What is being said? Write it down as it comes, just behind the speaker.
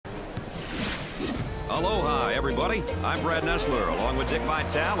Aloha, everybody. I'm Brad Nessler, along with Dick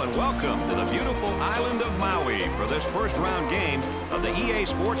Vitale, and welcome to the beautiful island of Maui for this first-round game of the EA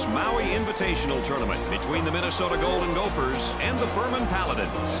Sports Maui Invitational Tournament between the Minnesota Golden Gophers and the Furman Paladins.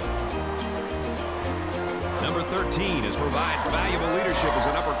 Number 13 provides valuable leadership as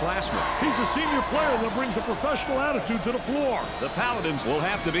an upperclassman. He's a senior player that brings a professional attitude to the floor. The Paladins will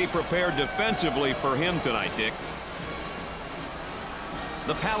have to be prepared defensively for him tonight, Dick.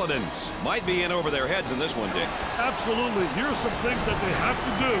 The Paladins might be in over their heads in this one, Dick. Absolutely. Here are some things that they have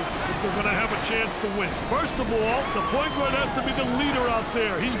to do if they're going to have a chance to win. First of all, the point guard has to be the leader out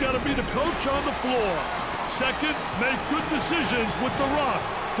there. He's got to be the coach on the floor. Second, make good decisions with the rock.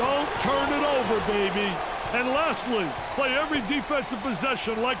 Don't turn it over, baby. And lastly, play every defensive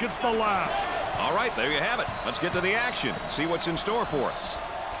possession like it's the last. All right, there you have it. Let's get to the action. See what's in store for us.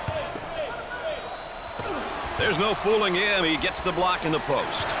 There's no fooling him. He gets the block in the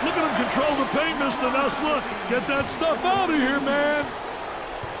post. Look at him control the paint, Mr. Nessler. Get that stuff out of here, man.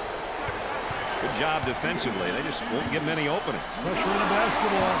 Good job defensively. They just won't give him any openings. Pressure in the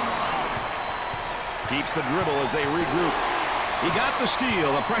basketball. Keeps the dribble as they regroup. He got the steal.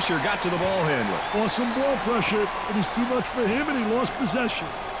 The pressure got to the ball handler. Awesome ball pressure. It was too much for him, and he lost possession.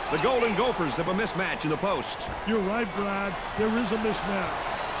 The Golden Gophers have a mismatch in the post. You're right, Brad. There is a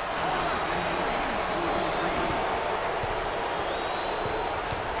mismatch.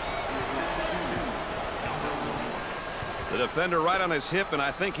 The defender right on his hip, and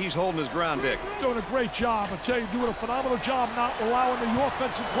I think he's holding his ground, Dick. Doing a great job. I tell you, doing a phenomenal job not allowing the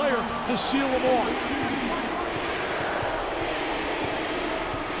offensive player to seal him off.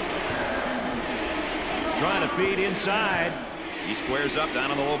 Trying to feed inside. He squares up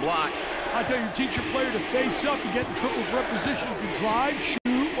down on the low block. I tell you, teach your player to face up. You get in triple threat position. You can drive,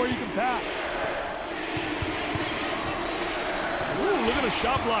 shoot, or you can pass. Ooh, look at the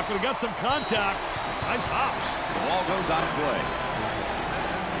shot blocker. He got some contact. Nice hops. The ball goes out of play.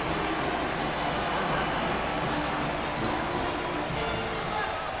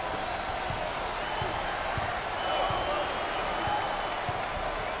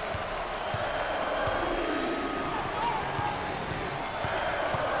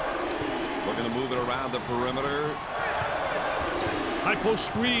 Looking to move it around the perimeter. High post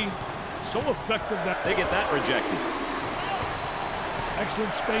screen. So effective that they get that rejected.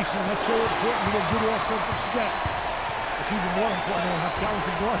 Excellent spacing. That's so important to a good offensive set. It's even more important to have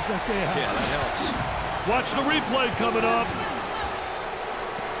talented guards like they have. Yeah, that helps. Watch the replay coming up.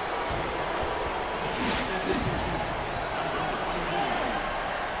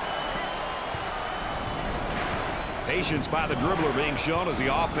 Patience by the dribbler being shown as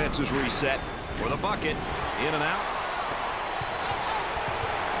the offense is reset for the bucket. In and out.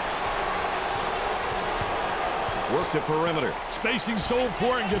 Work the perimeter. Spacing so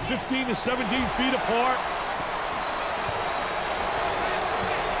important. Get 15 to 17 feet apart.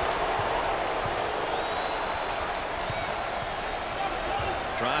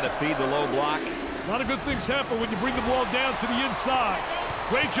 Trying to feed the low block. A lot of good things happen when you bring the ball down to the inside.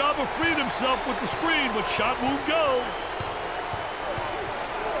 Great job of freeing himself with the screen, but shot won't go.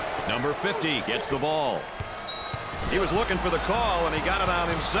 Number 50 gets the ball. He was looking for the call, and he got it on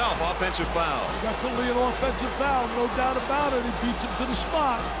himself. Offensive foul. Definitely an offensive foul, no doubt about it. He beats him to the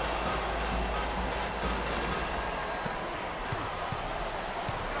spot.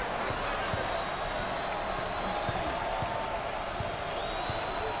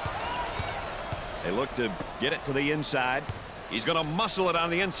 They look to get it to the inside. He's going to muscle it on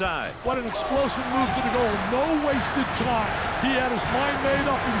the inside. What an explosive move to the goal. No wasted time. He had his mind made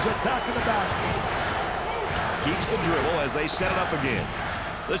up. He was attacking the basket. Keeps the dribble as they set it up again.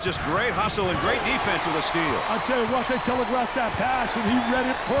 That's just great hustle and great defense with the steal. I tell you what, they telegraphed that pass, and he read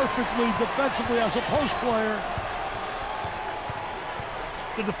it perfectly defensively as a post player.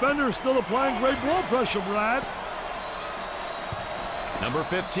 The defender is still applying great ball pressure, Brad. Number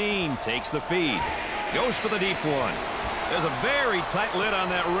 15 takes the feed. Goes for the deep one. There's a very tight lid on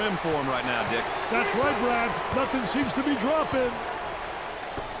that rim for him right now, Dick. That's right, Brad. Nothing seems to be dropping.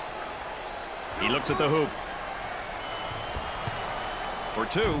 He looks at the hoop. For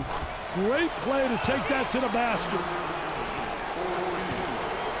two. Great play to take that to the basket.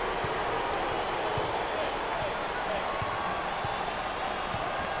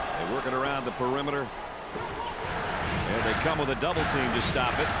 They work it around the perimeter. There they come with a double team to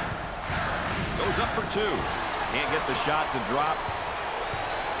stop it. Goes up for two. Can't get the shot to drop.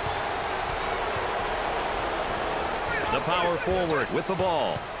 The power forward with the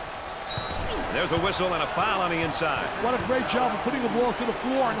ball. There's a whistle and a foul on the inside. What a great job of putting the ball to the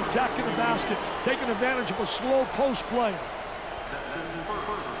floor and attacking the basket, taking advantage of a slow post play.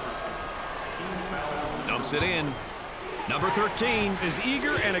 Dumps it in. Number 13 is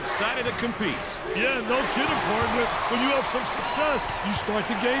eager and excited to compete. Yeah, no kidding, partner. When you have some success, you start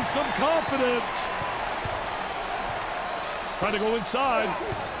to gain some confidence. Trying to go inside.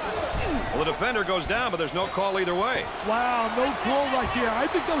 Well, the defender goes down, but there's no call either way. Wow, no call right there. I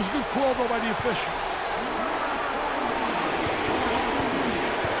think that was a good call, though, by the official.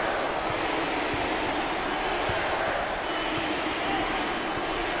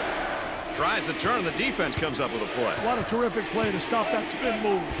 Tries to turn, the defense comes up with a play. What a terrific play to stop that spin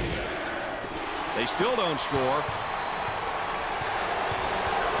move. They still don't score.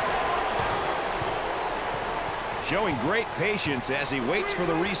 Showing great patience as he waits for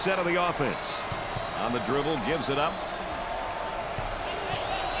the reset of the offense. On the dribble, gives it up.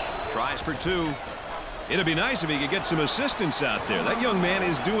 Tries for two. It'd be nice if he could get some assistance out there. That young man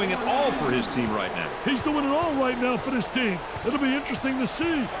is doing it all for his team right now. He's doing it all right now for this team. It'll be interesting to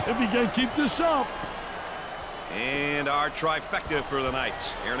see if he can keep this up. And our trifecta for the night.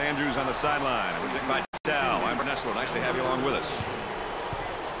 Aaron Andrews on the sideline. We're Dick Vitale. I'm Brad Nessler. Nice to have you along with us.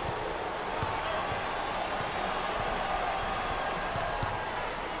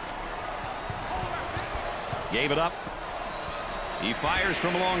 Gave it up. He fires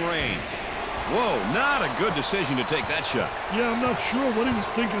from long range. Whoa, not a good decision to take that shot. Yeah, I'm not sure what he was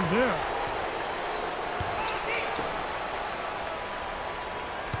thinking there.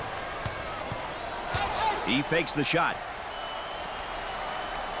 He fakes the shot.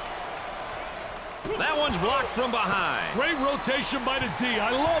 That one's blocked from behind. Great rotation by the D.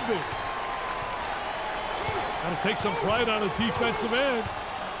 I love it. Got to take some pride on the defensive end.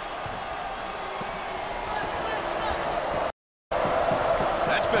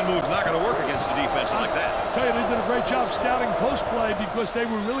 That spin move's not going to work against a defense like that. I tell you, they did a great job scouting post play because they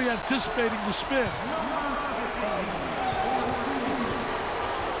were really anticipating the spin.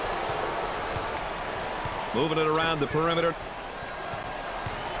 Moving it around the perimeter.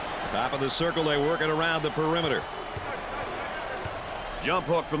 Top of the circle, they work it around the perimeter. Jump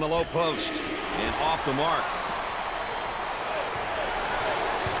hook from the low post. And off the mark.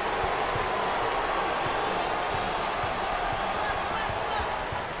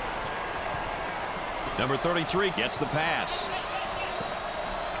 Number 33 gets the pass.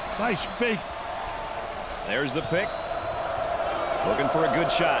 Nice fake. There's the pick. Looking for a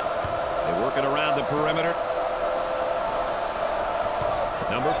good shot. They work it around the perimeter.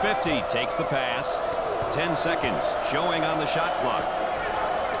 Number 50 takes the pass. 10 seconds showing on the shot clock.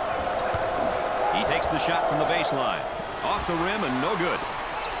 He takes the shot from the baseline. Off the rim and no good.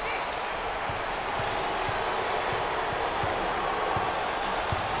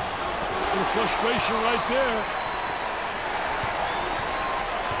 A little frustration right there.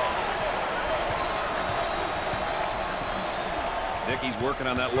 Dickey's working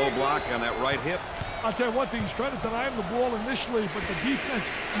on that low block on that right hip. I'll tell you one thing, he's trying to deny him the ball initially, but the defense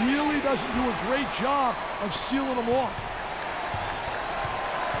really doesn't do a great job of sealing him off.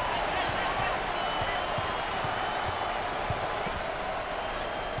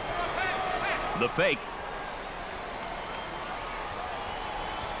 The fake.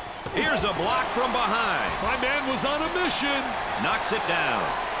 Here's a block from behind. My man was on a mission. Knocks it down.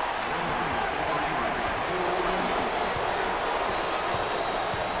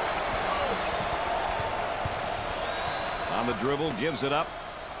 On the dribble, gives it up.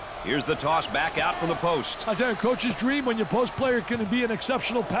 Here's the toss back out from the post. I tell you, coach's dream when your post player can be an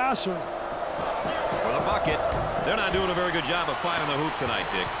exceptional passer. For the bucket. They're not doing a very good job of finding the hoop tonight,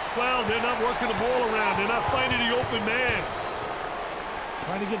 Dick. Well, they're not working the ball around. They're not finding the open man.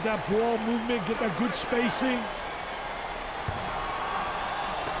 Trying to get that ball movement, get that good spacing.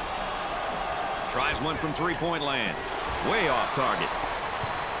 Tries one from three-point land. Way off target.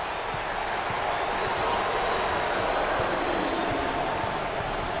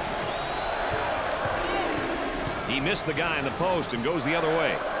 He missed the guy in the post and goes the other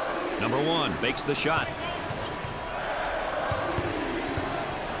way. Number 1 fakes the shot.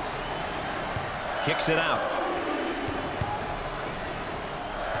 Kicks it out.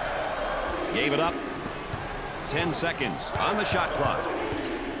 Gave it up. 10 seconds on the shot clock.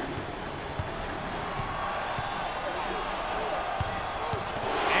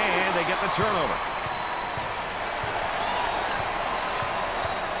 And they get the turnover.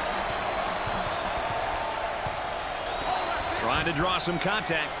 Trying to draw some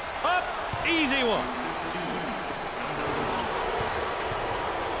contact. Up. Easy one.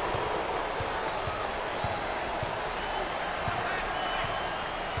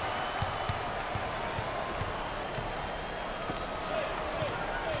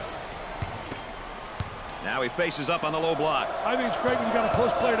 Now he faces up on the low block. I think it's great when you got a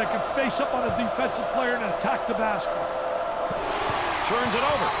post player that can face up on a defensive player and attack the basket. Turns it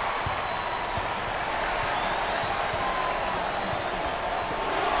over.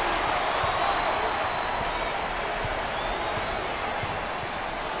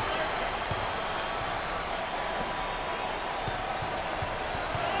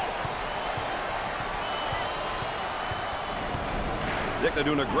 Dick, they're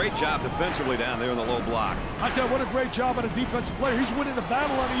doing a great job defensively down there in the low block. I tell you, what a great job on a defensive player. He's winning the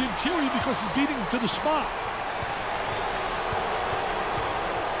battle on the interior because he's beating him to the spot.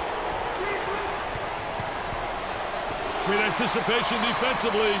 Great anticipation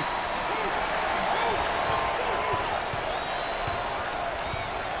defensively.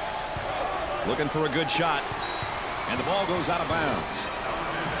 Looking for a good shot. And the ball goes out of bounds.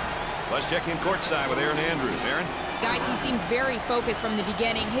 Let's check in courtside with Aaron Andrews. Aaron? Guys, he seemed very focused from the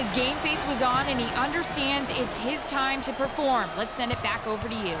beginning. His game face was on, and he understands it's his time to perform. Let's send it back over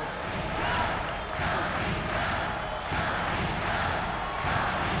to you.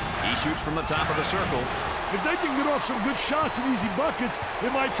 He shoots from the top of the circle. If they can get off some good shots and easy buckets,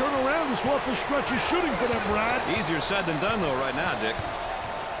 it might turn around this awful stretch of shooting for them, Brad. Easier said than done, though, right now, Dick.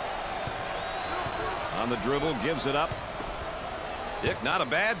 On the dribble, gives it up. Dick, not a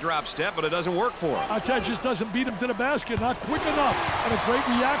bad drop step, but it doesn't work for him. I tell you, just doesn't beat him to the basket. Not quick enough. And a great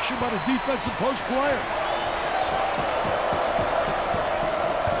reaction by the defensive post player.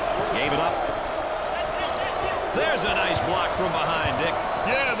 Gave it up. There's a nice block from behind, Dick.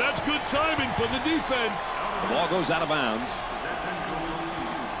 Yeah, that's good timing for the defense. The ball goes out of bounds.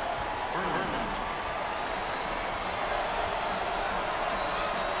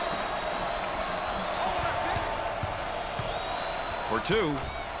 For two.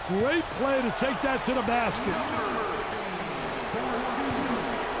 Great play to take that to the basket.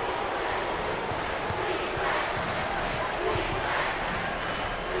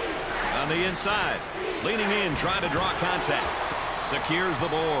 On the inside. Leaning in, trying to draw contact. Secures the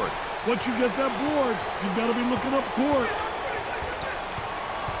board. Once you get that board, you've got to be looking up court.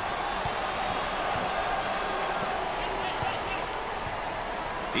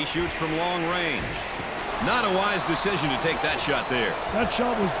 He shoots from long range. Not a wise decision to take that shot there. That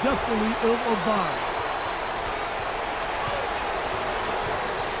shot was definitely ill-advised.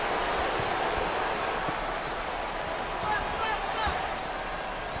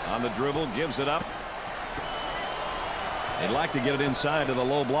 On the dribble, gives it up. They'd like to get it inside to the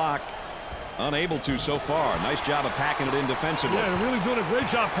low block. Unable to so far. Nice job of packing it in defensively. Yeah, they're really doing a great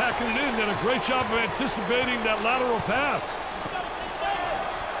job packing it in and a great job of anticipating that lateral pass.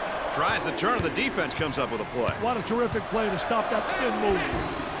 Tries the turn, the defense comes up with a play. What a terrific play to stop that spin move.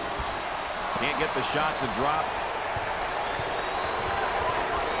 Can't get the shot to drop.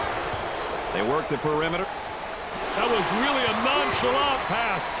 They work the perimeter. That was really a nonchalant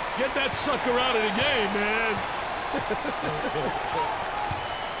pass. Get that sucker out of the game, man.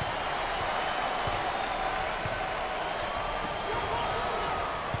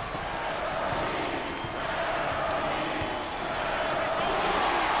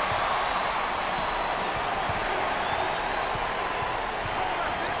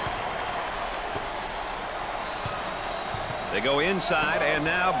 They go inside and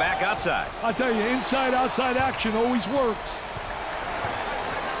now back outside. I tell you, inside-outside action always works.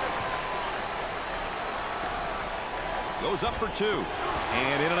 Goes up for two.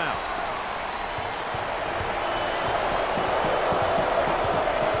 And in and out.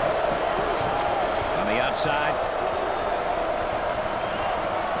 On the outside.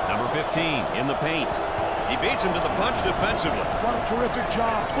 Number 15 in the paint. He beats him to the punch defensively. What a terrific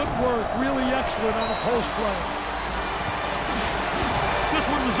job. Footwork really excellent on a post play. This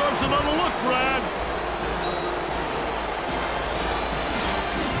one deserves another look, Brad.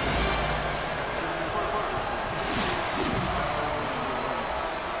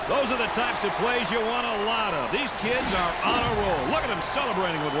 Those are the types of plays you want a lot of. These kids are on a roll. Look at them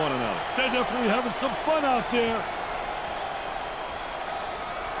celebrating with one another. They're definitely having some fun out there.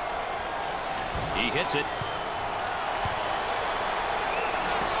 He hits it.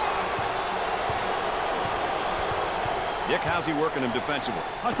 Dick, how's he working him defensively?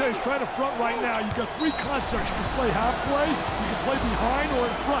 I'll tell you, he's trying to front right now. You've got three concepts. You can play halfway, you can play behind,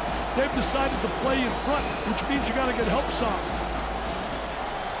 or in front. They've decided to play in front, which means you got to get help some.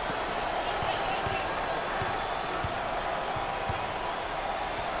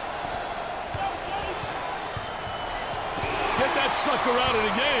 Get that sucker out of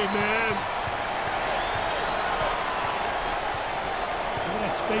the game, man. Look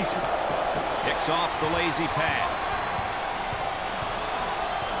at that spacing. Picks off the lazy pass.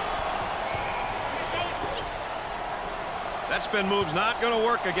 That That spin move's not going to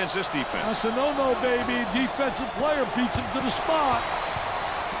work against this defense. That's a no-no, baby. Defensive player beats him to the spot.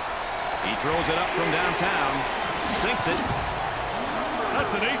 He throws it up from downtown. Sinks it.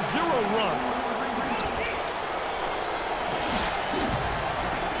 That's an 8-0 run.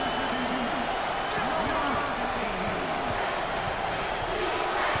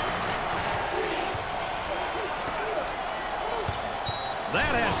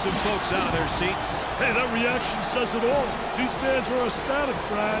 That has some folks out of their seats. Hey, that reaction says it all. These fans are ecstatic,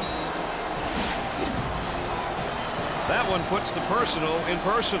 Brad. That one puts the personal in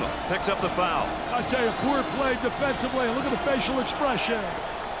personal. Picks up the foul. I tell you, poor play defensively. Look at the facial expression.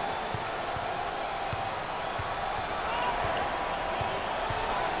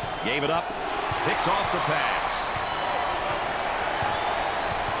 Gave it up. Picks off the pass.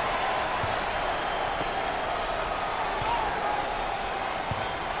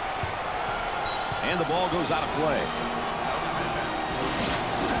 And the ball goes out of play.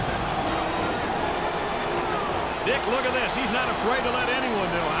 Dick, look at this. He's not afraid to let anyone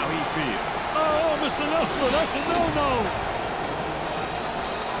know how he feels. Oh, Mr. Nessler, that's a no-no.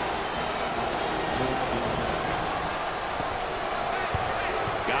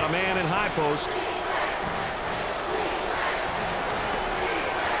 Got a man in high post.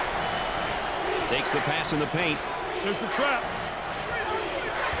 Takes the pass in the paint. There's the trap.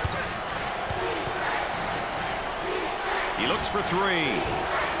 He looks for three.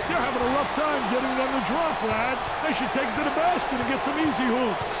 They're having a rough time getting them to drop, Brad. They should take it to the basket and get some easy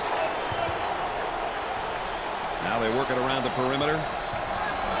hoops. Now they work it around the perimeter.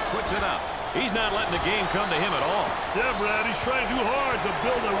 Puts it up. He's not letting the game come to him at all. Yeah, Brad, he's trying too hard to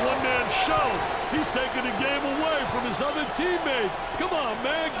build a one-man show. He's taking the game away from his other teammates. Come on,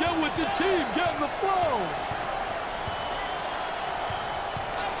 man, get with the team. Get in the flow.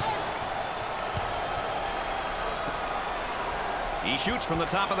 He shoots from the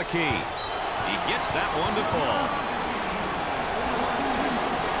top of the key. He gets that one to fall.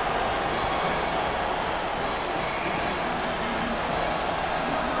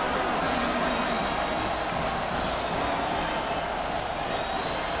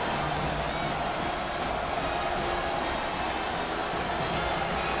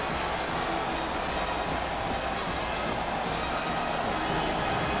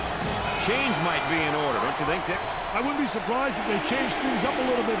 Change might be in order, don't you think, Dick? I wouldn't be surprised if they changed things up a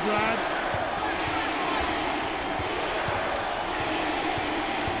little bit, Brad.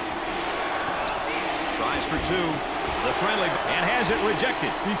 Tries for two. The friendly, and has it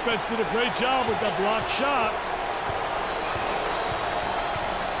rejected. Defense did a great job with that blocked shot.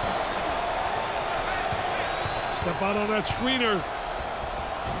 Step out on that screener.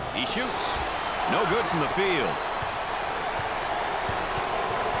 He shoots. No good from the field.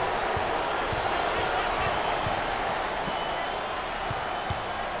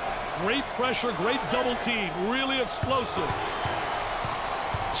 Great pressure, great double team. Really explosive.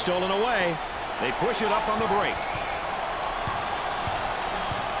 Stolen away. They push it up on the break.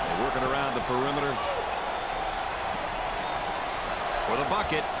 They're working around the perimeter. For the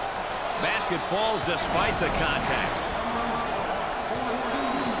bucket. Basket falls despite the contact.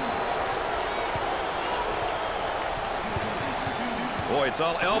 Boy, it's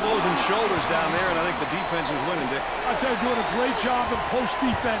all elbows and shoulders down there, and I think the defense is winning, Dick. I tell you, doing a great job in post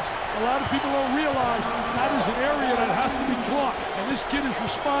defense. A lot of people don't realize that is an area that has to be taught, and this kid has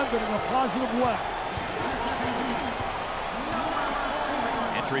responded in a positive way.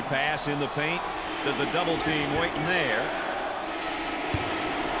 Entry pass in the paint. There's a double team waiting there.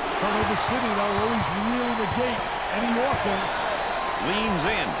 Turnover City, they'll always really negate any offense. Leans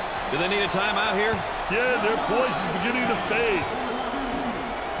in. Do they need a timeout here? Yeah, their poise is beginning to fade.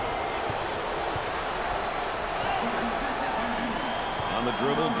 On the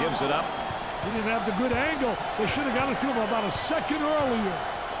dribble, gives it up. He didn't have the good angle. They should have got it to him about a second earlier.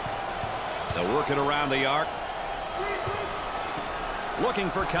 They'll work it around the arc.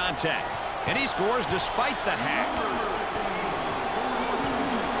 Looking for contact. And he scores despite the hack.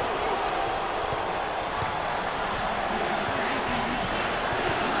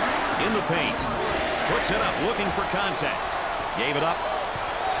 In the paint. Puts it up, looking for contact. Gave it up.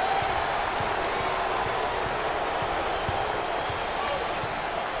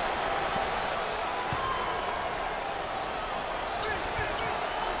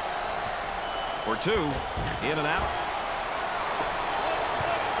 For two. In and out.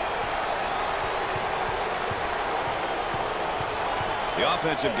 The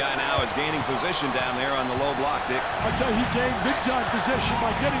offensive guy now is gaining position down there on the low block, Dick. I tell you, he gained big-time position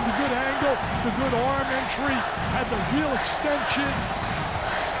by getting the good angle, the good arm entry, had the real extension.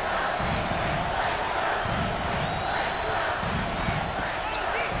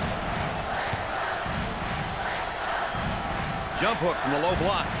 Jump hook from the low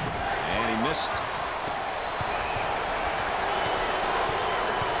block. And he missed.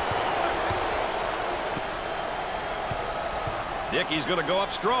 Dickey's going to go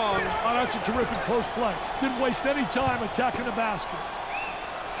up strong. Oh, that's a terrific post play. Didn't waste any time attacking the basket.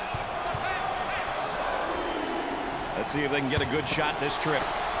 Let's see if they can get a good shot this trip.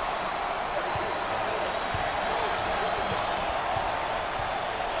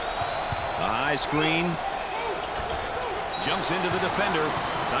 The high screen. Jumps into the defender.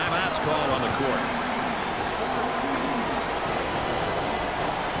 Timeout's called on the court.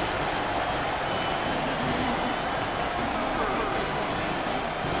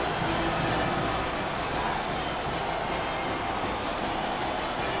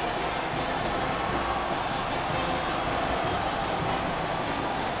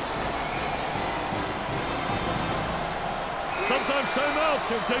 Sometimes timeouts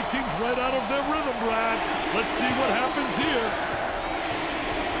can take teams right out of their rhythm, Brad. Let's see what happens here.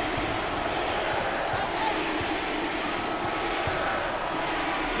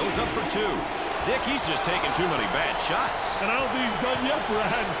 Goes up for two. Dick, he's just taking too many bad shots. And I don't think he's done yet,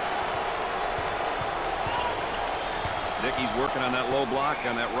 Brad. Dickey's working on that low block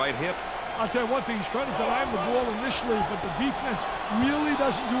on that right hip. I'll tell you one thing, he's trying to deny him the ball initially, but the defense really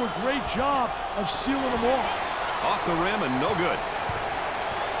doesn't do a great job of sealing him off. Off the rim and no good.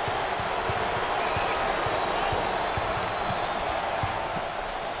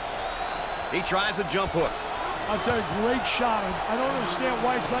 He tries a jump hook. I'll tell you, great shot. I don't understand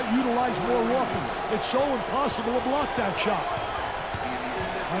why it's not utilized more often. It's so impossible to block that shot.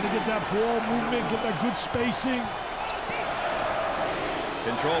 Trying to get that ball movement, get that good spacing.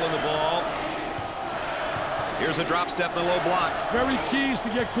 Controlling the ball. Here's a drop step in the low block. Very key is to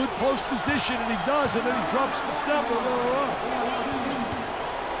get good post position, and he does, and then he drops the step.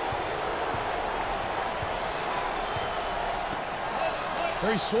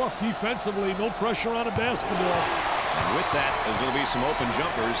 Very soft defensively, no pressure on a basketball. And with that, there's going to be some open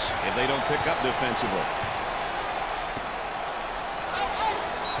jumpers if they don't pick up defensively.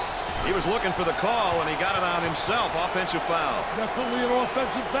 He was looking for the call, and he got it on himself. Offensive foul. Definitely an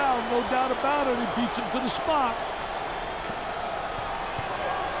offensive foul, no doubt about it. He beats him to the spot.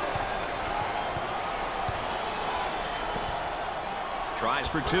 Tries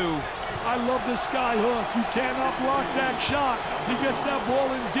for two. I love this guy, Hook. You cannot block that shot. He gets that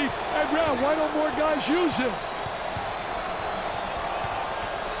ball in deep. Hey, Brad, why don't more guys use him?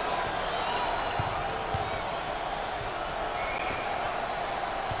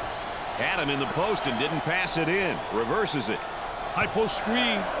 Had him in the post and didn't pass it in. Reverses it. High post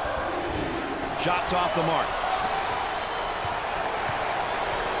screen. Shots off the mark.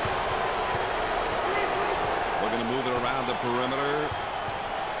 We're going to move it around the perimeter.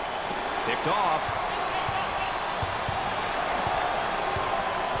 Picked off.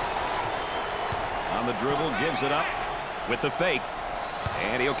 On the dribble, gives it up with the fake.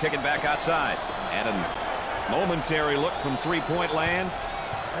 And he'll kick it back outside. And a momentary look from three-point land.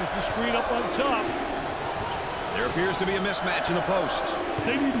 There's the screen up on top. There appears to be a mismatch in the post.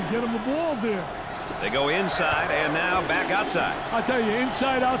 They need to get him the ball there. They go inside and now back outside. I tell you,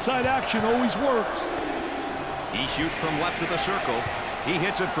 inside-outside action always works. He shoots from left of the circle. He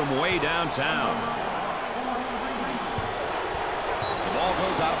hits it from way downtown. The ball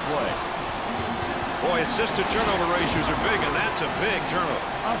goes out of play. Boy, assist-to-turnover ratios are big, and that's a big turnover.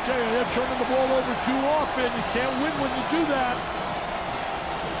 I'll tell you, they're turning the ball over too often. You can't win when you do that.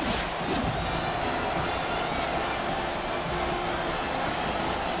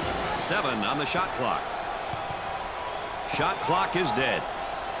 Seven on the shot clock. Shot clock is dead.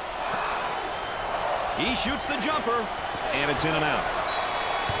 He shoots the jumper, and it's in and out.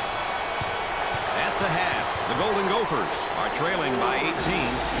 At the half, the Golden Gophers are trailing by 18.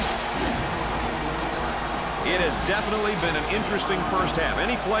 It has definitely been an interesting first half.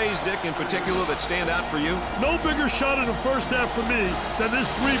 Any plays, Dick, in particular that stand out for you? No bigger shot in the first half for me than this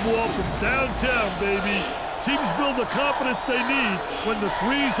three ball from downtown, baby. Teams build the confidence they need when the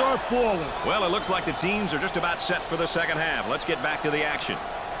threes are falling. Well, it looks like the teams are just about set for the second half. Let's get back to the action.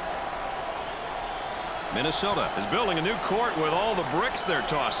 Minnesota is building a new court with all the bricks they're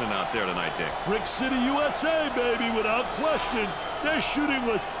tossing out there tonight, Dick. Brick City, USA, baby, without question. Their shooting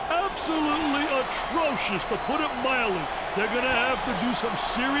was absolutely atrocious, to put it mildly. They're going to have to do some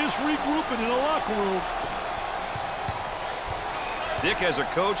serious regrouping in the locker room. Dick, as a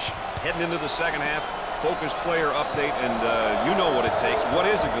coach, heading into the second half, focused player update, and you know what it takes. What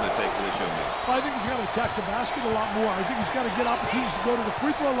is it going to take for this young man? I think he's got to attack the basket a lot more. I think he's got to get opportunities to go to the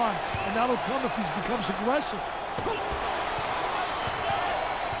free throw line, and that'll come if he becomes aggressive.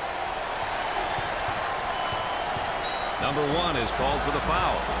 Number 1 is called for the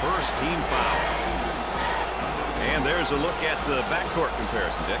foul. First team foul. And there's a look at the backcourt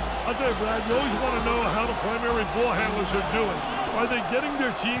comparison, Dick. I'll tell you, Brad, you always want to know how the primary ball handlers are doing. Are they getting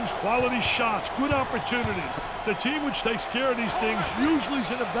their team's quality shots, good opportunities? The team which takes care of these things usually is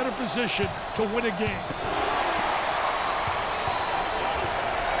in a better position to win a game.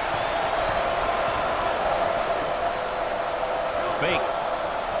 Fake.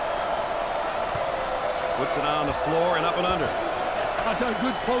 Puts it on the floor and up and under. I'll tell you,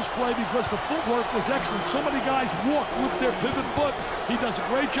 good post play because the footwork was excellent. So many guys walk with their pivot foot. He does a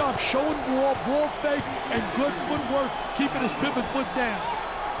great job showing ball fake, and good footwork keeping his pivot foot down.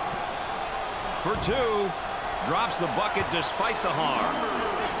 For 2. Drops the bucket despite the harm.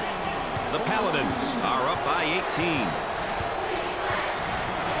 The Paladins are up by 18.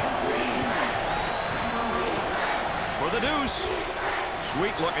 For the deuce.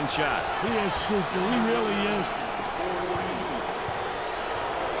 Sweet-looking shot. He is super. He really is.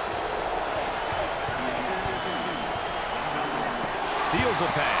 Steals a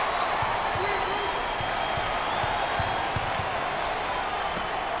pass.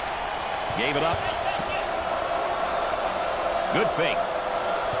 Gave it up. Good fake.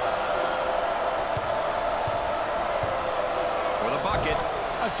 For the bucket.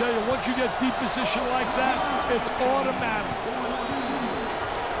 I tell you, once you get deep position like that, it's automatic.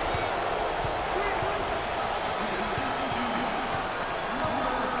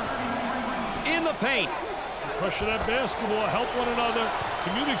 In the paint. Pressure that basketball, help one another,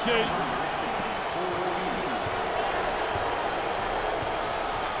 communicate.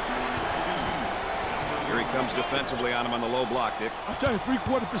 Here he comes defensively on him on the low block, Dick. I'll tell you,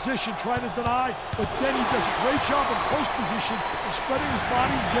 three-quarter position, trying to deny, but then he does a great job in post position and spreading his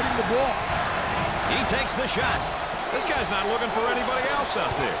body and getting the ball. He takes the shot. This guy's not looking for anybody else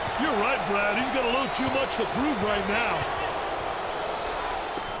out there. You're right, Brad. He's got a little too much to prove right now.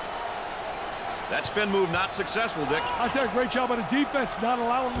 That spin move not successful, Dick. I'll tell you, great job on the defense, not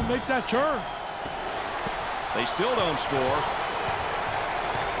allowing him to make that turn. They still don't score.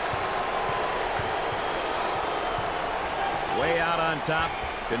 Way out on top,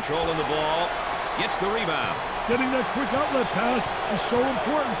 controlling the ball, gets the rebound. Getting that quick outlet pass is so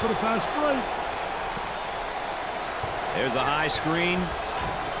important for the fast break. There's a high screen.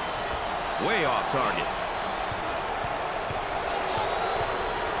 Way off target.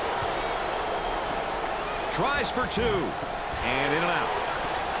 Tries for 2. And in and out.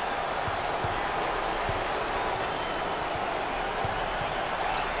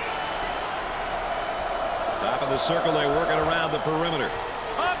 Top of the circle, they work it around the perimeter.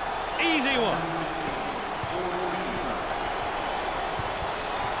 Up, easy one.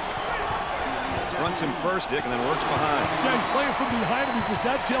 Fronts him first, Dick, and then works behind. Yeah, he's playing from behind him because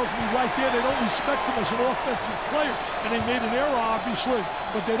that tells me right there they don't respect him as an offensive player. And they made an error, obviously,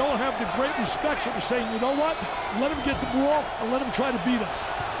 but they don't have the great respect, so they're saying, you know what? Let him get the ball and let him try to beat us.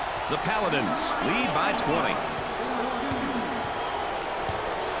 The Paladins lead by 20.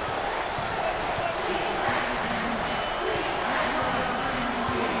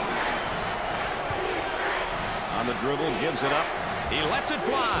 On the dribble, gives it up. He lets it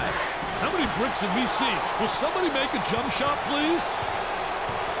fly. How many bricks have we seen? Will somebody make a jump shot, please?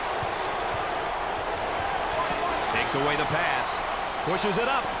 Takes away the pass. Pushes it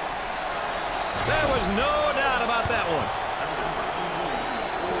up. There was no doubt about that one.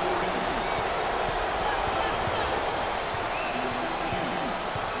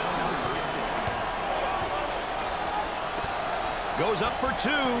 Goes up for 2.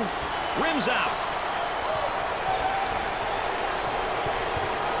 Rims out.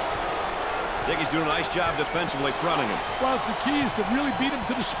 I think he's doing a nice job defensively fronting him. Well, it's the key is to really beat him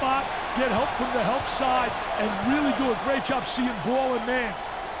to the spot, get help from the help side, and really do a great job seeing ball and man.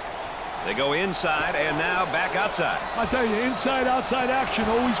 They go inside and now back outside. I tell you, inside-outside action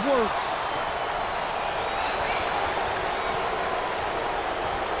always works.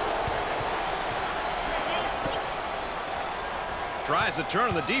 Tries to turn,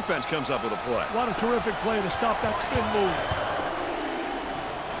 and the defense comes up with a play. What a terrific play to stop that spin move.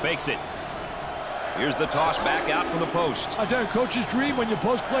 Fakes it. Here's the toss back out from the post. I tell you, coach's dream when your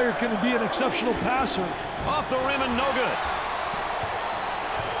post player can be an exceptional passer. Off the rim and no good.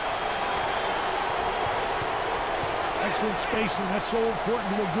 Excellent spacing. That's so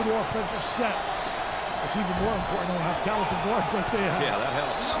important to a good offensive set. It's even more important to have talented guards like they have. Yeah, that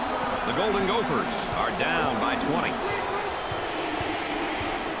helps. The Golden Gophers are down by 20.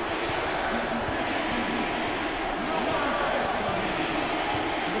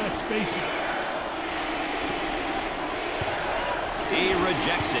 Look at that spacing. He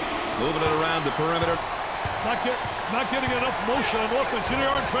rejects it. Moving it around the perimeter. Not getting enough motion on offense. Here they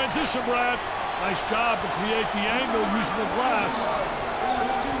are in transition, Brad. Nice job to create the angle using the glass.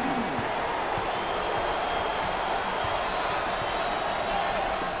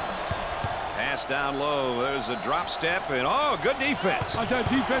 Pass down low. There's a drop step, and oh, good defense. I thought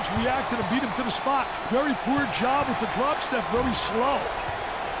defense reacted and beat him to the spot. Very poor job with the drop step, very slow.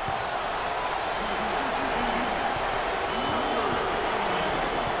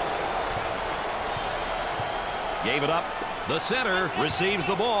 Gave it up. The center receives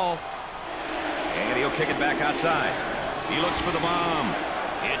the ball. And he'll kick it back outside. He looks for the bomb.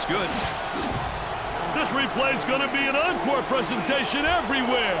 It's good. This replay is going to be an encore presentation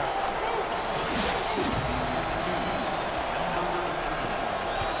everywhere.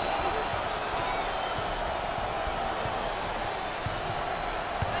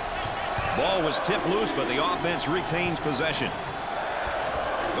 Ball was tipped loose, but the offense retains possession.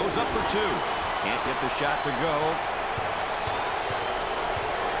 Goes up for two. Can't get the shot to go.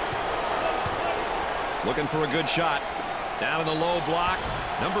 Looking for a good shot. Down in the low block.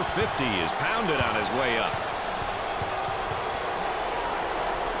 Number 50 is pounded on his way up.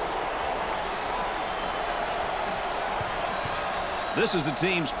 This is the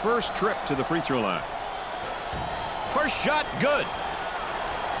team's first trip to the free throw line. First shot, good.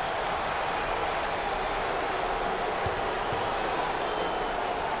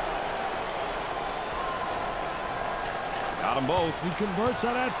 Got them both. He converts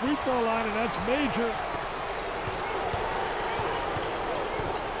on that free throw line, and that's major.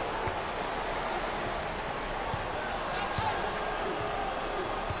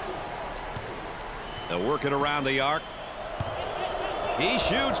 They'll work it around the arc. He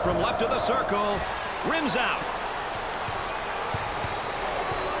shoots from left of the circle. Rims out.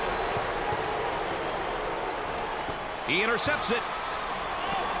 He intercepts it.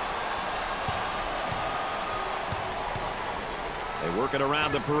 They work it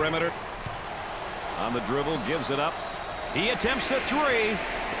around the perimeter. On the dribble, gives it up. He attempts a three.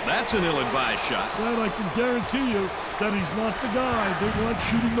 That's an ill-advised shot. Well, I can guarantee you that he's not the guy they want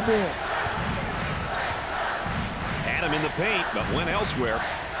shooting the ball. Had him in the paint, but went elsewhere.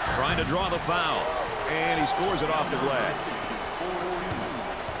 Trying to draw the foul. And he scores it off the glass.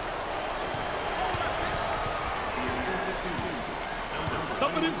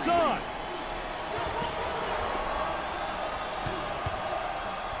 Coming inside.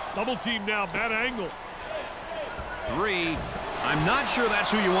 Double team now, bad angle. Three. I'm not sure that's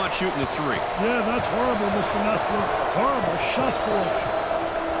who you want shooting the three. Yeah, that's horrible, Mr. Nessler. Horrible shot selection.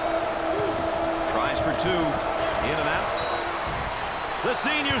 Tries for two. In and out. The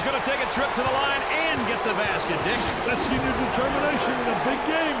senior's going to take a trip to the line and get the basket, Dick. That's senior determination in a big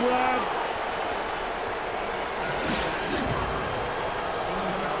game, Brad.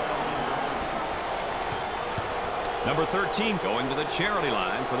 Number 13 going to the charity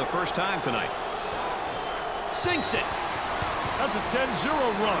line for the first time tonight. Sinks it. That's a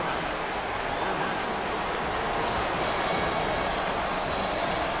 10-0 run.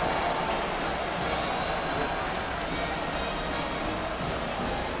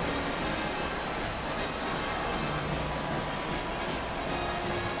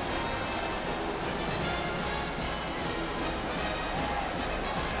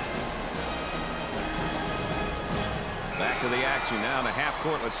 Back to the action now in the half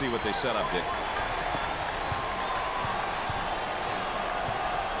court. Let's see what they set up, Dick.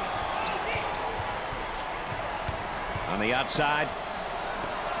 On the outside,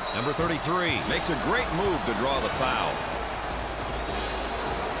 number 33 makes a great move to draw the foul.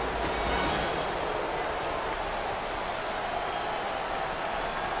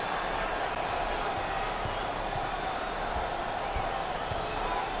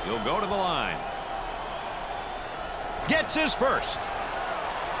 He'll go to the line. Gets his first.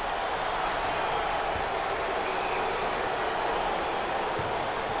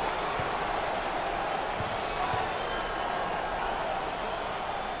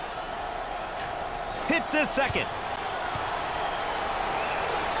 Hits his second.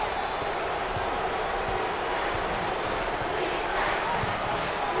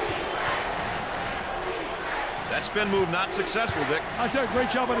 That spin move not successful, Dick. I did a great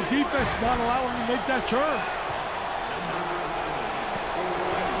job on the defense, not allowing him to make that turn.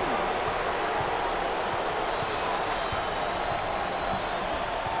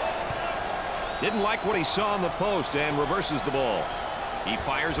 Didn't like what he saw in the post and reverses the ball. He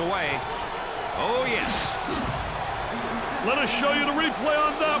fires away. Oh, yes. Let us show you the replay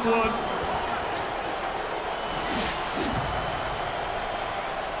on that one.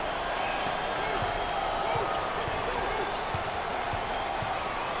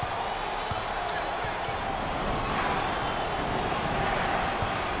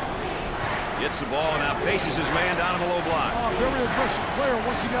 Gets the ball and now faces his man down in the low block. Oh, very aggressive player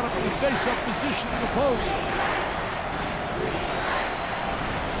once he got up in the face-up position in the post.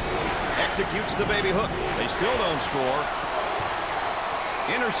 Executes the baby hook. They still don't score.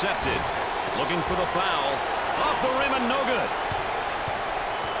 Intercepted. Looking for the foul. Off the rim and no good.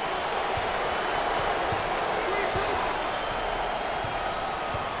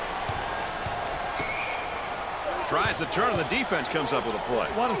 Tries to turn, and the defense comes up with a play.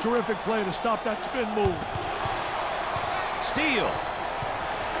 What a terrific play to stop that spin move. Steal.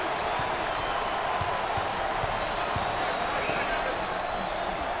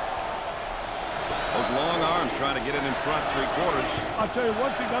 Those long arms trying to get it in front three-quarters. I'll tell you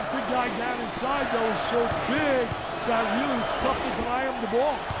one thing, that big guy down inside, though, is so big that really it's tough to deny him the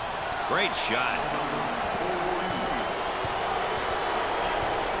ball. Great shot.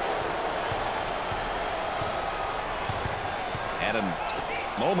 Had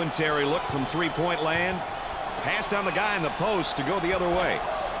a momentary look from three-point land. Passed on the guy in the post to go the other way.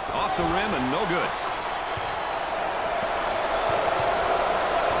 Off the rim and no good.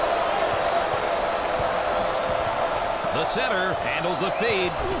 The center handles the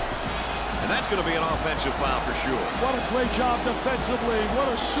feed. And that's going to be an offensive foul for sure. What a great job defensively. What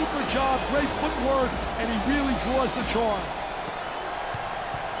a super job. Great footwork. And he really draws the charge.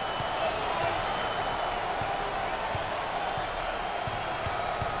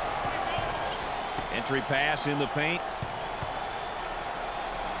 Entry pass in the paint.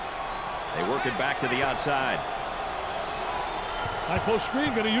 They work it back to the outside. High post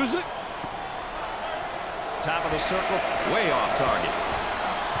screen, going to use it. Top of the circle, way off target.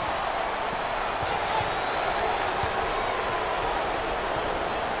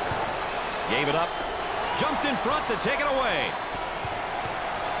 Gave it up. Jumped in front to take it away.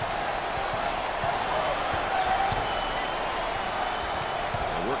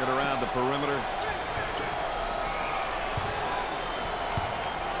 They're working around the perimeter.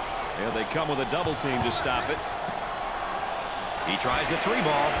 Yeah, they come with a double team to stop it. He tries the three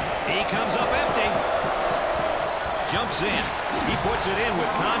ball. He comes up empty. Jumps in. He puts it in with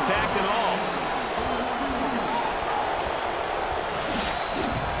contact and all.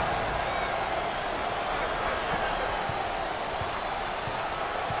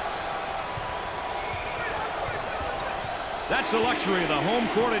 That's the luxury of the home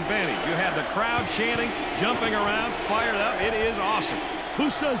court advantage. You have the crowd chanting, jumping around, fired up. It is awesome. Who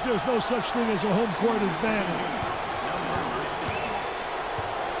says there's no such thing as a home court advantage?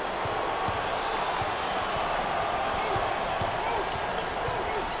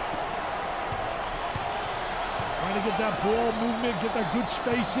 Get that ball movement, get that good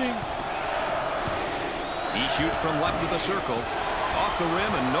spacing. He shoots from left of the circle. Off the rim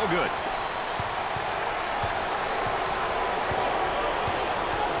and no good.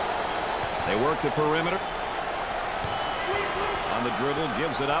 They work the perimeter. On the dribble,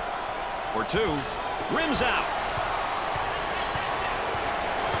 gives it up for two. Rims out.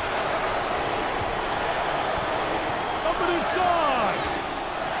 Up and inside.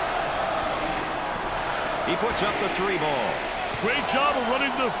 He puts up the three ball. Great job of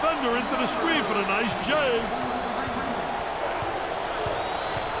running the defender into the screen for the nice J.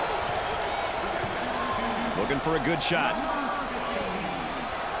 Looking for a good shot.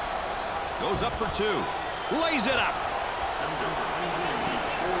 Goes up for two. Lays it up.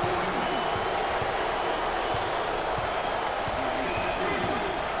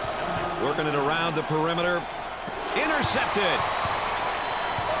 Working it around the perimeter. Intercepted.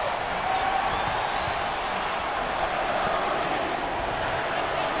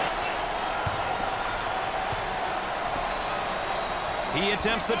 He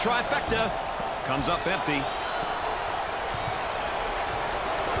attempts the trifecta. Comes up empty.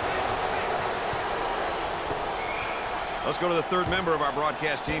 Let's go to the third member of our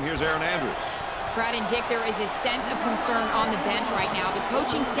broadcast team. Here's Aaron Andrews. Brad and Dick, there is a sense of concern on the bench right now. The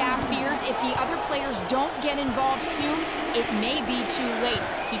coaching staff fears if the other players don't get involved soon, it may be too late.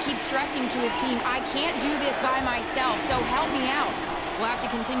 He keeps stressing to his team, I can't do this by myself, so help me out. We'll have to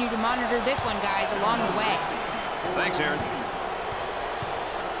continue to monitor this one, guys, along the way. Thanks, Aaron.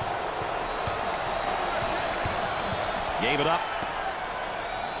 Gave it up.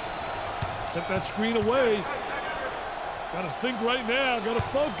 Set that screen away. Got to think right now. Got to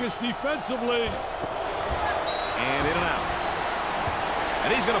focus defensively. And in and out.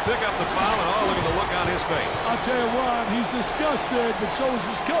 And he's going to pick up the foul, and oh, look at the look on his face. I'll tell you what, he's disgusted, but so is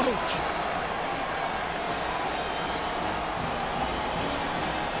his coach.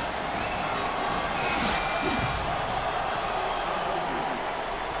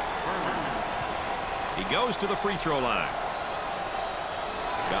 He goes to the free throw line.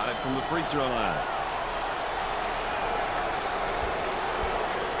 Got it from the free throw line.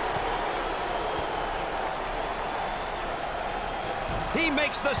 He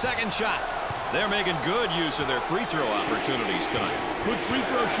makes the second shot. They're making good use of their free throw opportunities tonight. Good free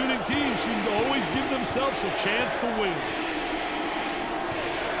throw shooting teams seem to always give themselves a chance to win.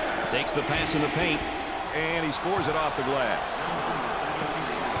 Takes the pass in the paint, and he scores it off the glass.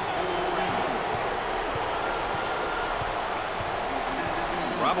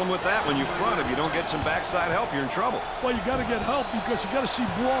 Problem with that, when you front, if you don't get some backside help, you're in trouble. Well, you got to get help because you got to see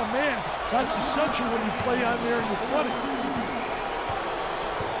ball man. So that's essential when you play on there and you're fronting.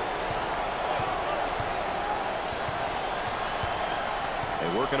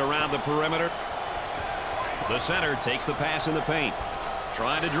 They work it around the perimeter. The center takes the pass in the paint.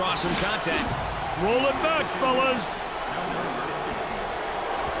 Trying to draw some contact. Roll it back, fellas.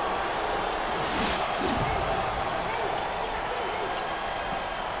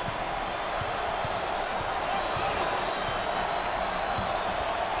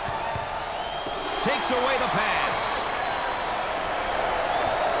 Takes away the pass.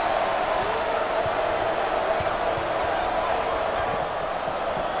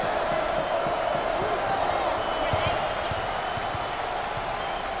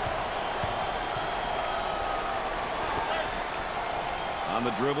 On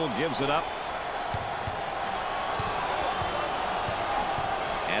the dribble, gives it up.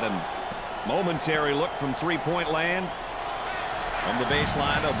 And a momentary look from three-point land. From the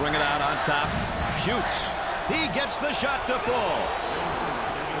baseline, they'll bring it out on top. Shoots. He gets the shot to fall.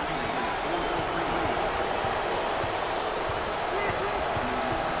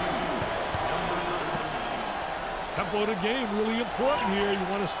 Tempo of the game really important here. You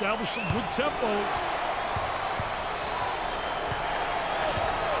want to establish some good tempo.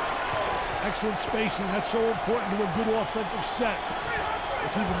 Excellent spacing. That's so important to a good offensive set.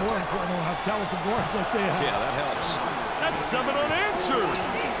 It's even more important to have talented guards like they have. Yeah, that helps. That's 7 unanswered.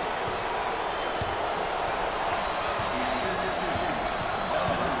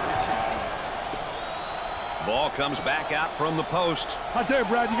 Ball comes back out from the post. I tell you,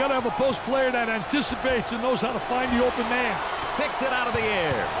 Brad, you got to have a post player that anticipates and knows how to find the open man. Picks it out of the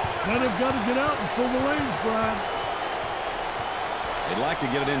air. Then they've got to get out and fill the lanes, Brad. They'd like to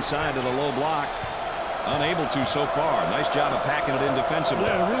get it inside to the low block. Unable to so far. Nice job of packing it in defensively.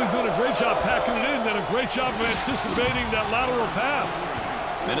 Yeah, really doing a great job packing it in. Did a great job of anticipating that lateral pass.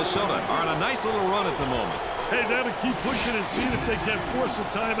 Minnesota are on a nice little run at the moment. Hey, they have to keep pushing and seeing if they can force a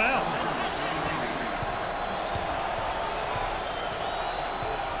timeout.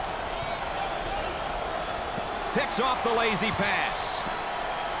 Picks off the lazy pass.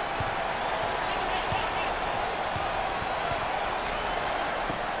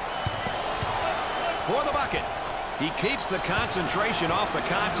 For the bucket. He keeps the concentration off the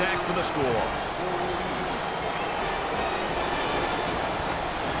contact for the score.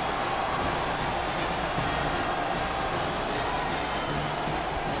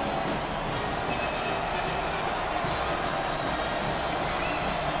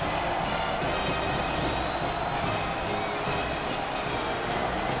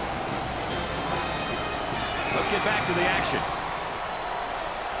 Let's get back to the action.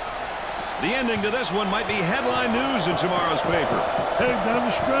 The ending to this one might be headline news in tomorrow's paper. Hey, down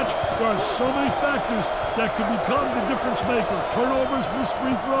the stretch, there are so many factors that could become the difference maker. Turnovers, missed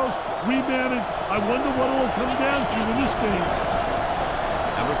free throws, rebounding. I wonder what it will come down to in this game.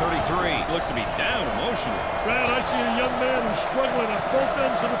 Number 33 looks to be down emotionally. Brad, I see a young man who's struggling at both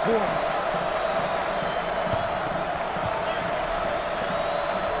ends of the court.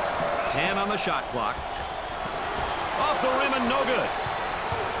 On the shot clock. Off the rim and no good.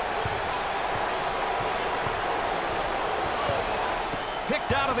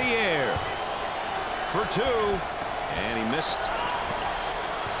 Picked out of the air. For two. And he missed.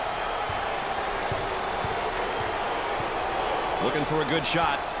 Looking for a good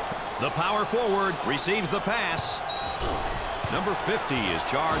shot. The power forward receives the pass. Number 50 is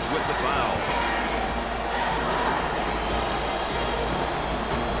charged with the foul.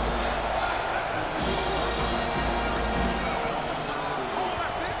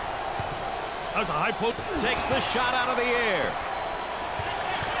 That's a high post. Takes the shot out of the air.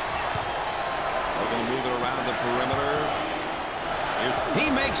 They're going to move it around the perimeter. He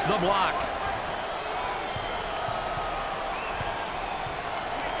makes the block.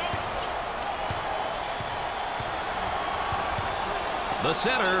 The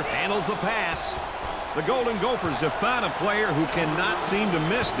center handles the pass. The Golden Gophers have found a player who cannot seem to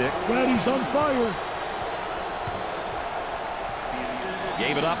miss, Dick. Brad, he's on fire.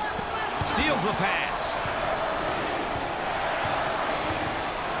 Gave it up. Steals the pass.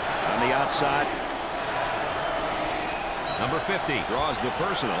 On the outside. Number 50 draws the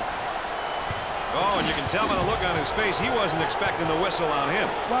personal. Oh, and you can tell by the look on his face, he wasn't expecting the whistle on him.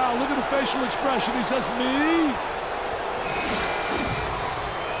 Wow, look at the facial expression. He says, me?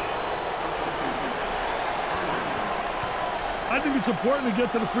 I think it's important to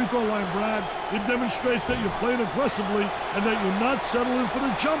get to the free throw line, Brad. It demonstrates that you're playing aggressively and that you're not settling for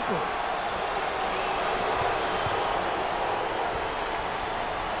the jumper.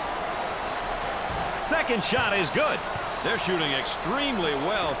 Second shot is good. They're shooting extremely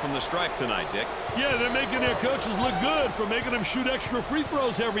well from the stripe tonight, Dick. Yeah, they're making their coaches look good for making them shoot extra free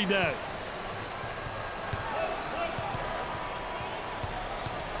throws every day.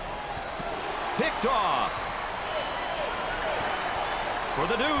 Picked off. For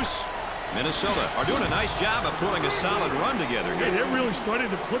the deuce. Minnesota are doing a nice job of pulling a solid run together here. Yeah, they're really starting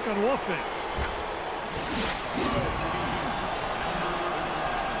to click on offense.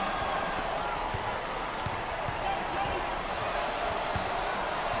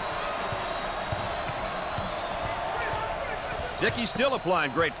 Dickey's still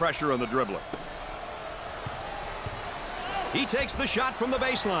applying great pressure on the dribbler. He takes the shot from the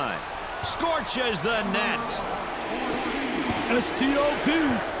baseline. Scorches the net. STOP.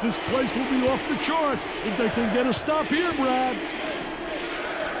 This place will be off the charts if they can get a stop here, Brad.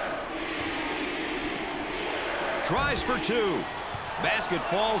 Tries for two. Basket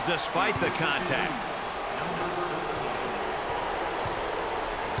falls despite the contact.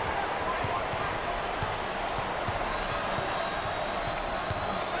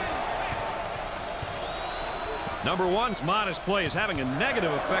 Number one's modest play is having a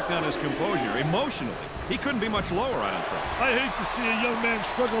negative effect on his composure. Emotionally, he couldn't be much lower, I don't think. I hate to see a young man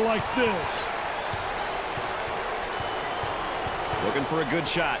struggle like this. Looking for a good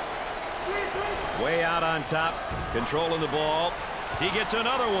shot. Way out on top, controlling the ball. He gets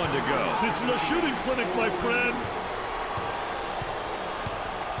another one to go. This is a shooting clinic, my friend.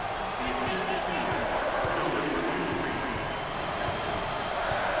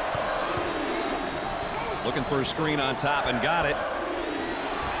 Looking for a screen on top and got it.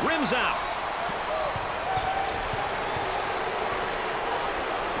 Rims out.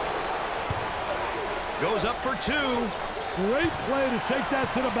 Goes up for two. Great play to take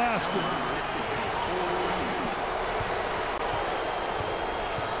that to the basket.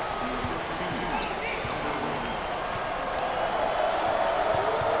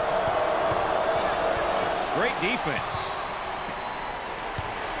 Great defense.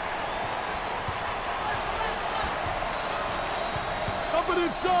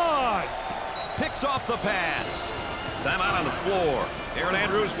 Inside. Picks off the pass. Timeout on the floor. Aaron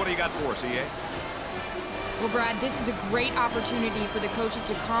Andrews, what do you got for us, EA? Well, Brad, this is a great opportunity for the coaches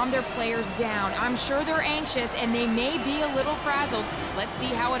to calm their players down. I'm sure they're anxious, and they may be a little frazzled. Let's see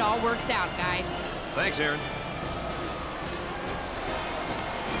how it all works out, guys. Thanks, Aaron.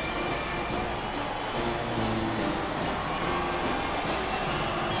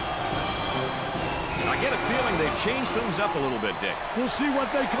 I get a feeling they've changed things up a little bit, Dick. We'll see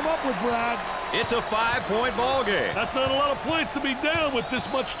what they come up with, Brad. It's a 5-point ball game. That's not a lot of points to be down with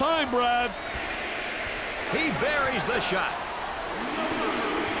this much time, Brad. He buries the shot.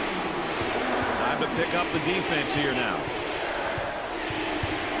 Time to pick up the defense here now.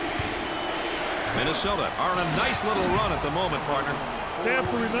 Minnesota are on a nice little run at the moment, partner. They have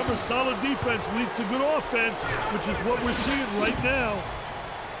to remember solid defense leads to good offense, which is what we're seeing right now.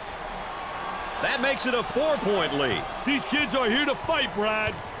 That makes it a 4-point lead. These kids are here to fight,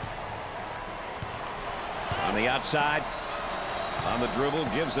 Brad. On the outside. On the dribble,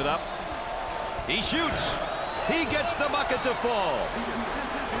 gives it up. He shoots. He gets the bucket to fall.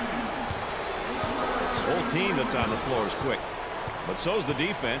 This whole team that's on the floor is quick. But so's the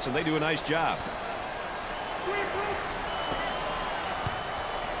defense, and they do a nice job.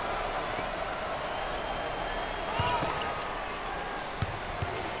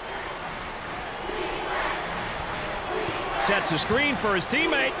 Sets a screen for his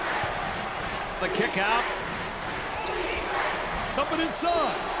teammate. The kick out. Up and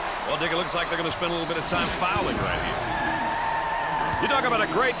inside. Well, Dick, it looks like they're going to spend a little bit of time fouling right here. You talk about a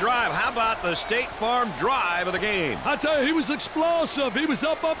great drive. How about the State Farm drive of the game? I tell you, he was explosive. He was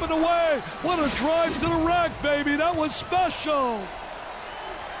up and away. What a drive to the rack, baby. That was special.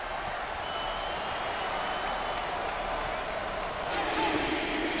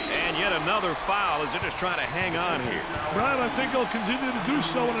 And yet another foul as they're just trying to hang on here. Brad, I think they'll continue to do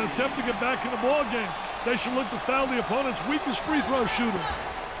so in an attempt to get back in the ball game. They should look to foul the opponent's weakest free throw shooter.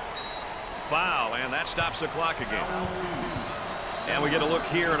 Foul, and that stops the clock again. And we get a look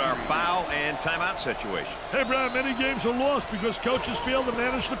here at our foul and timeout situation. Hey, Brad, many games are lost because coaches fail to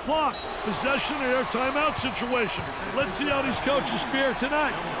manage the clock. Possession or timeout situation. Let's see how these coaches fare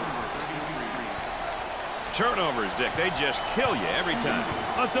tonight. Turnovers, Dick, they just kill you every time.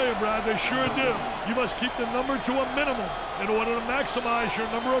 I'll tell you, Brad, they sure do. You must keep the number to a minimum in order to maximize your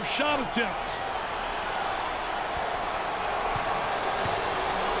number of shot attempts.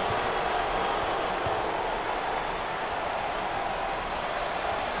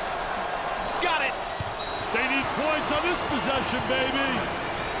 Got it! They need points on this possession, baby.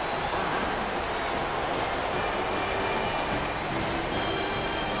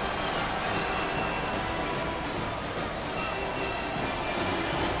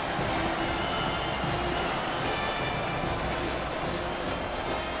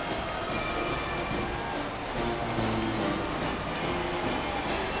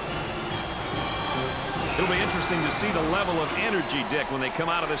 It'll be interesting to see the level of energy, Dick, when they come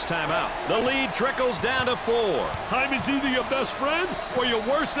out of this timeout. The lead trickles down to 4. Time is either your best friend or your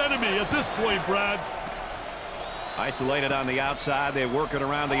worst enemy at this point, Brad. Isolated on the outside, they work it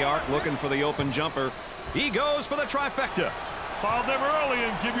around the arc, looking for the open jumper. He goes for the trifecta. Foul them early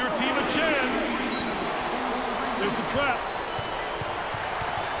and give your team a chance. There's the trap.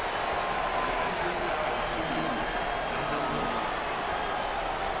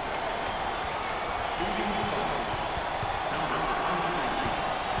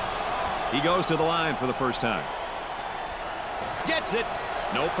 He goes to the line for the first time. Gets it.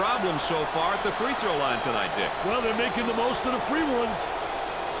 No problem so far at the free throw line tonight, Dick. Well, they're making the most of the free ones.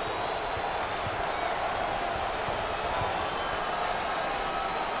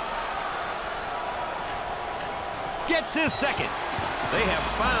 Gets his second. They have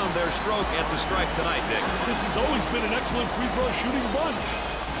found their stroke at the stripe tonight, Dick. This has always been an excellent free throw shooting bunch.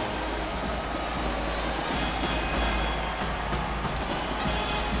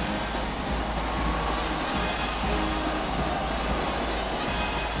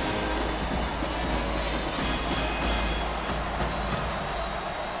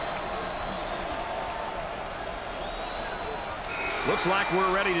 Looks like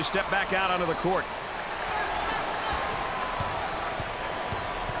we're ready to step back out onto the court.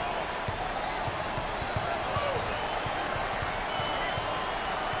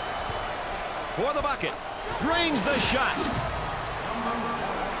 For the bucket. Brings the shot.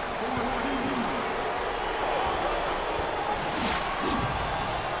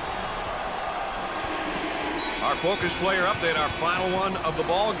 Our focus player update, our final one of the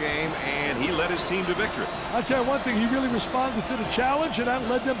ball game, and he led his team to victory. I'll tell you one thing, he really responded to the challenge, and that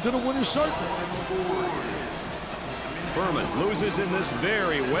led them to the winner's circle. Furman loses in this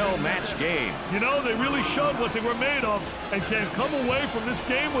very well-matched game. You know, they really showed what they were made of and can come away from this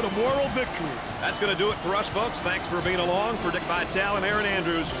game with a moral victory. That's going to do it for us, folks. Thanks for being along. For Dick Vitale and Aaron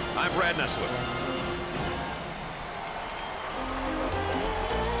Andrews, I'm Brad Nessler.